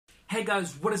Hey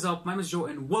guys, what is up? My name is Joe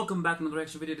and welcome back to another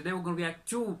reaction video. Today we're gonna react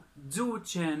to Zhou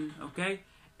Shen, okay,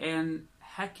 and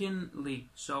Keqin Lee.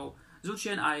 So Zhou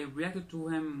Shen, I reacted to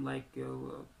him like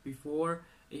before.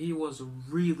 He was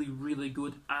really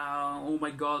good. Oh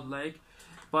my god, like.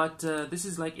 But this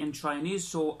is like in Chinese,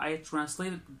 so I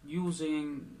translated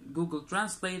using Google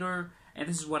Translator, and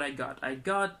this is what I got. I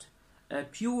got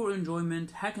pure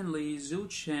enjoyment. Keqin Lee, Zhou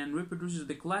Shen reproduces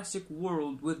the classic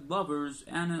world with lovers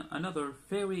and another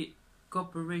fairy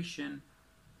cooperation.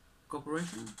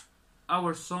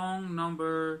 Our song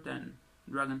number 10,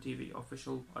 Dragon TV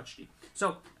official HD.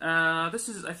 So this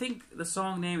is, I think the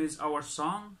song name is Our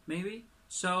Song, maybe.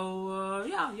 So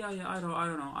yeah. I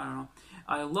don't know.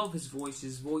 I love his voice.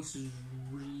 His voice is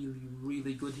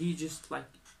really good. He just like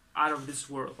out of this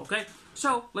world. Okay,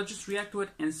 so let's just react to it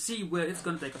and see where it's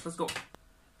gonna take us. Let's go.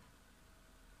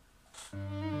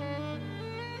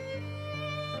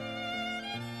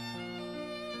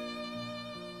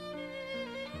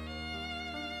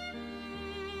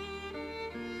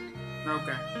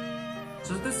 Okay,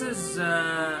 so this is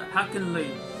Keqin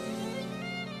Lee.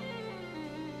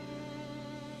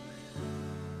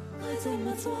 This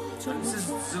is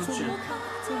Zhou Shen.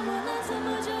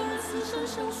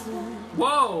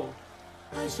 Whoa!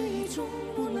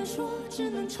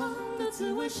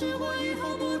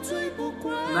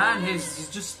 Man, he's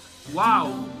just wow.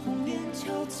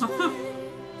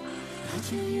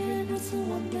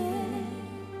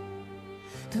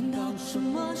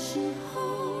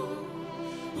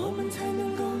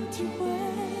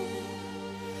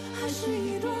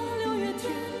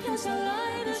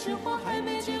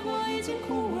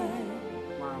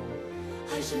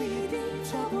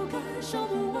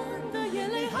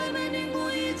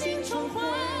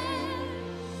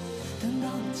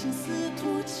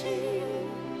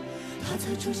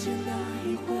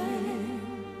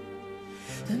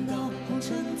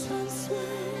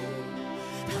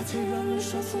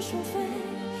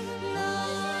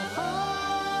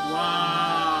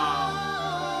 Wow.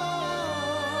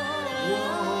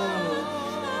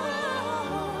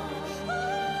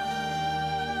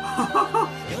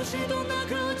 有谁懂得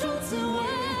各种滋味？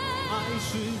爱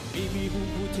是迷迷糊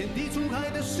糊，天地初开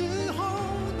的时候，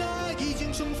那已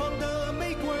经盛放的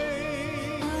玫瑰。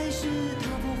爱是踏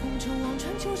破红尘，望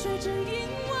穿秋水，只因为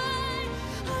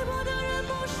爱过的人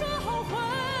不说后悔。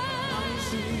爱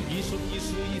是一生一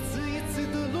世，一次一次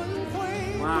的轮回，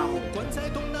不管在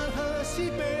东南和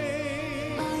西北。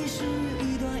爱是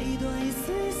一段一段，一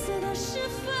丝一丝的是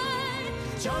非。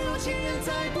 交有情人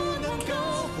再不能够。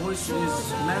 Voice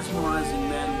is mesmerizing,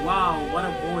 man. Wow, what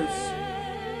a voice.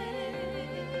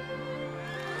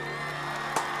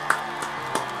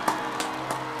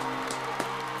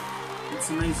 It's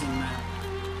amazing, man.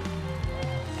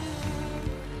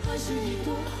 爱是一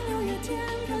朵六月天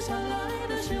飘下来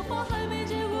的雪花，还没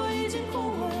结果已经枯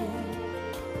萎。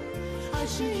爱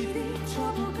是一滴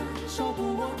擦不干、烧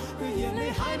不完的眼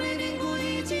泪，还没凝固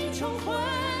已经成灰。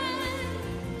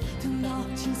 等到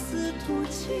青丝吐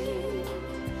尽，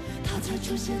它才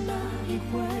出现那一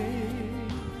回；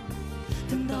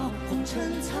等到红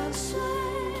尘残碎，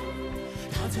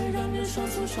它才让人双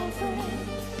宿双飞。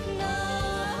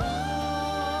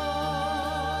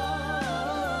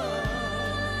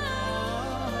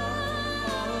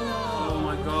Oh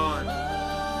my God！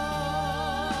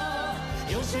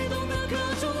 有谁懂得各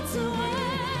种滋味？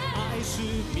爱是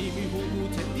迷迷糊糊，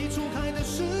天地初开的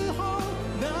时候。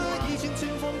 那已经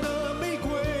尘封的玫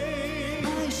瑰，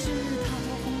爱是踏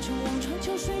破红尘，望穿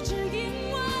秋水，只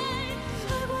因为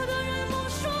爱过的人不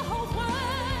说后悔。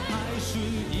爱是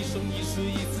一生一世，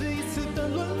一次一次的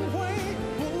轮回，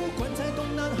不管在东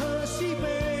南和西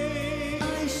北。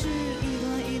爱是一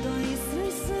段一段，一丝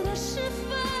一丝的是非，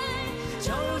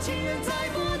交有情人再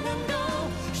不能够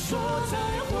说再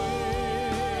会。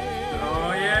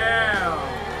Oh yeah！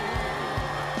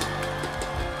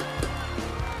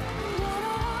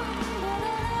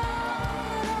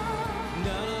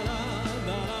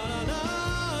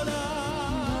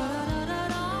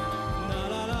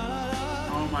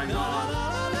 My God.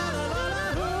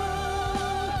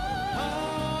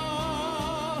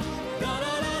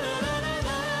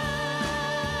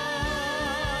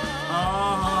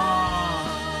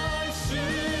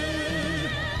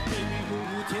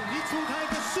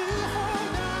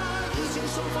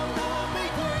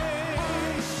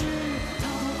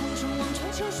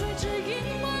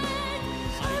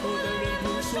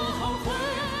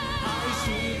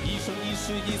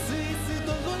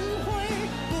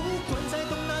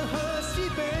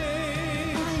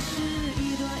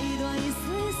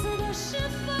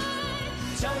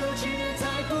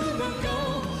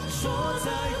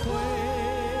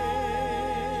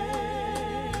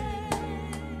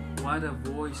 What a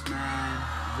voice, man.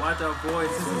 What a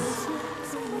voice.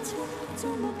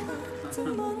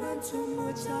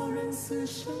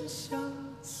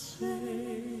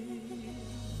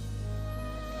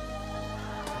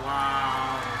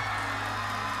 Wow.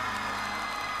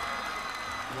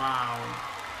 Wow.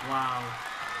 Wow.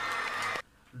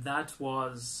 That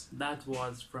was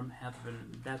from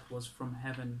heaven. That was from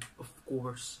heaven, of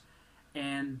course.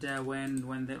 And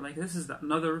when they, like, this is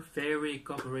another fairy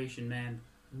cooperation, man.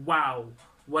 Wow,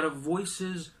 what a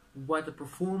voices, what a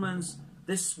performance.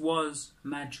 This was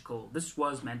magical. This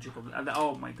was magical.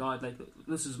 Oh my god, like,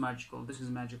 this is magical. This is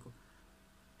magical.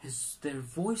 Their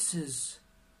voices,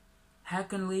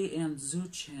 Keqin and Zhou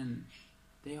Shen,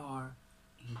 they are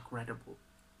incredible.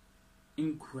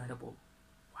 Incredible.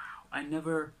 Wow, I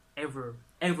never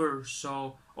ever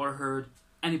saw or heard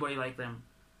anybody like them.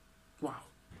 Wow.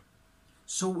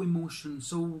 So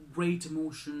great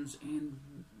emotions, and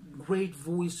great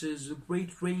voices,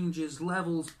 great ranges,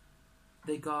 levels.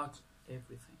 They got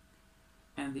everything.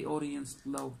 And the audience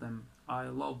loved them. I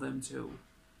love them too.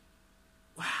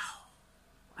 Wow.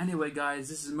 Anyway, guys,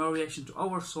 this is my reaction to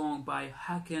our song by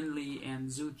Keqin and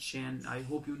Zhou Shen. I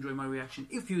hope you enjoyed my reaction.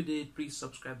 If you did, please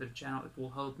subscribe to the channel. It will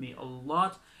help me a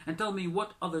lot. And tell me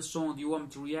what other song do you want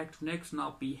me to react to next, and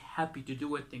I'll be happy to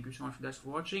do it. Thank you so much, guys, for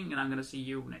watching, and I'm gonna see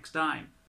you next time.